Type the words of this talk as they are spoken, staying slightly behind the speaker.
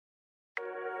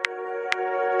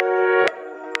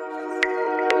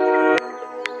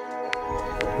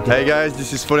Hey guys,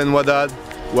 this is Faul Wad.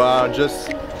 We are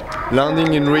just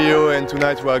landing in Rio and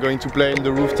tonight we are going to play in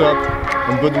the Rooftop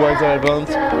on Budweiser event,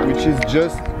 which is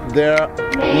just there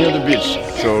near the beach.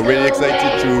 So really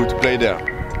excited to play there.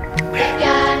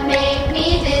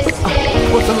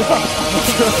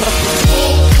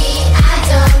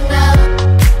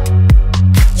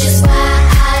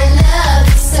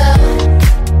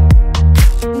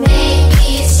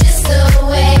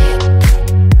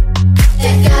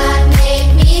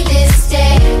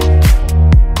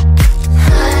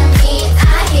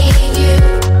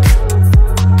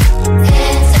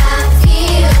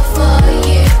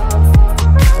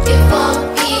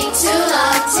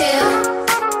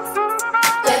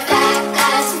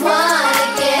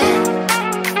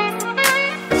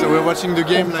 We're watching the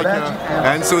game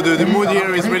and so the mood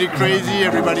here is really crazy.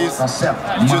 Everybody's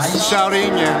just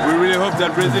shouting, and we really hope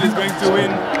that Brazil is going to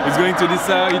win. It's going to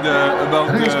decide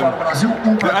about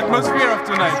the atmosphere of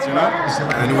tonight, you know.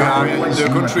 And we are in the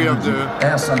country of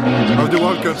the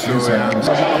World Cup, so yeah.